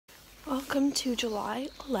Welcome to July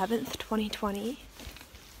 11th, 2020.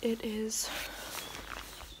 It is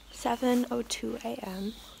 7:02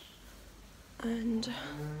 a.m. and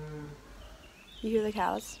you hear the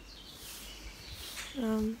cows.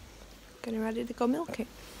 Getting ready to go milking.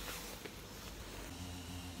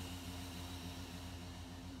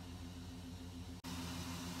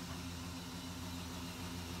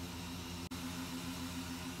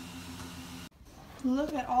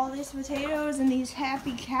 Look at all these potatoes and these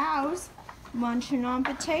happy cows munching on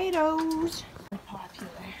potatoes.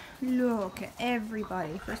 Popular. Look at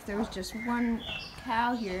everybody. First there was just one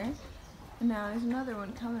cow here, and now there's another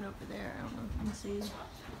one coming over there. I don't know if you can see.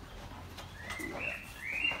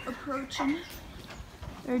 Approaching.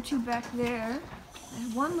 There are two back there.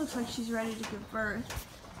 And one looks like she's ready to give birth.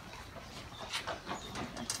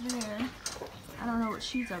 Back there. I don't know what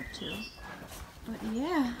she's up to. But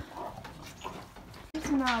yeah.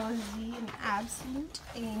 Technology, an absolute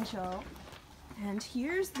angel. And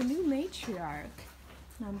here's the new matriarch,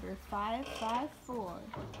 number 554.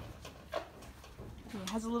 He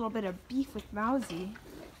has a little bit of beef with Mousy,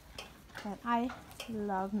 but I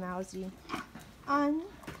love Mousy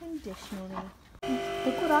unconditionally.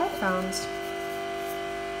 Look what I found.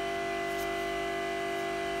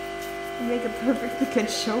 You make a perfectly good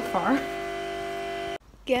shofar.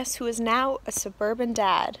 Guess who is now a suburban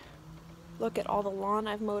dad? Look at all the lawn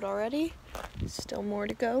I've mowed already. Still more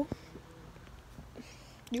to go.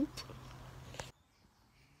 Nope.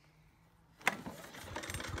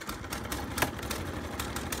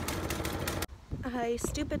 I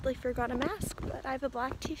stupidly forgot a mask, but I have a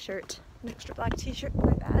black t-shirt. An extra black t-shirt,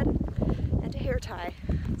 my bad. And a hair tie.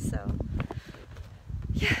 So,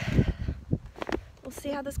 yeah. We'll see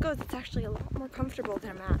how this goes. It's actually a lot more comfortable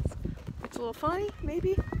than a mask. It's a little funny,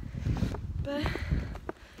 maybe. But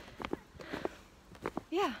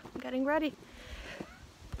yeah, I'm getting ready.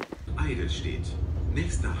 Eidelstedt.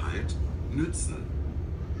 Nächster Halt, Nützen.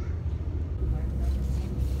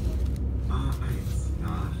 A1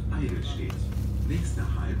 nach Eidelstedt. Nächster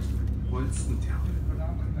Halt, Holstenterre.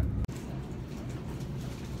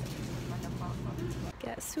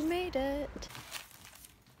 Guess who made it?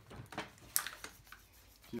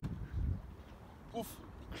 Oof.